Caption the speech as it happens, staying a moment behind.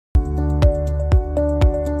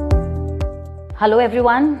Hello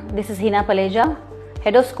everyone, this is Heena Paleja,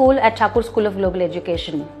 Head of School at Thakur School of Global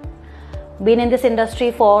Education. Been in this industry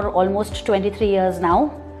for almost 23 years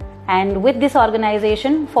now and with this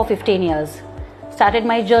organization for 15 years. Started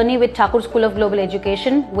my journey with Thakur School of Global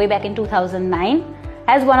Education way back in 2009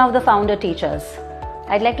 as one of the founder teachers.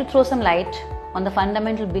 I'd like to throw some light on the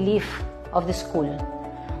fundamental belief of this school.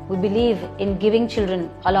 We believe in giving children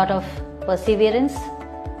a lot of perseverance,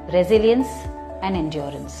 resilience and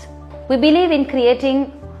endurance. We believe in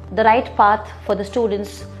creating the right path for the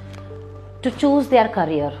students to choose their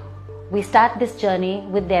career. We start this journey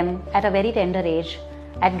with them at a very tender age.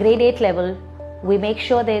 At grade 8 level, we make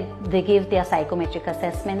sure that they give their psychometric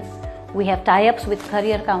assessments. We have tie-ups with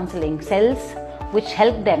career counseling cells which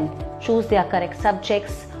help them choose their correct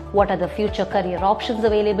subjects, what are the future career options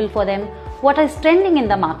available for them, what is trending in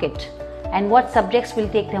the market and what subjects will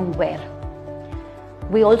take them where.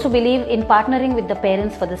 We also believe in partnering with the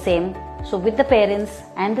parents for the same. So with the parents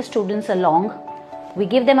and the students along, we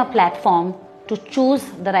give them a platform to choose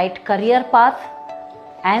the right career path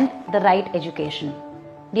and the right education.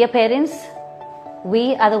 Dear parents,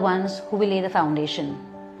 we are the ones who will lay the foundation.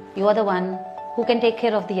 You are the one who can take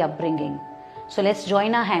care of the upbringing. So let's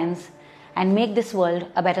join our hands and make this world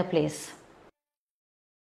a better place.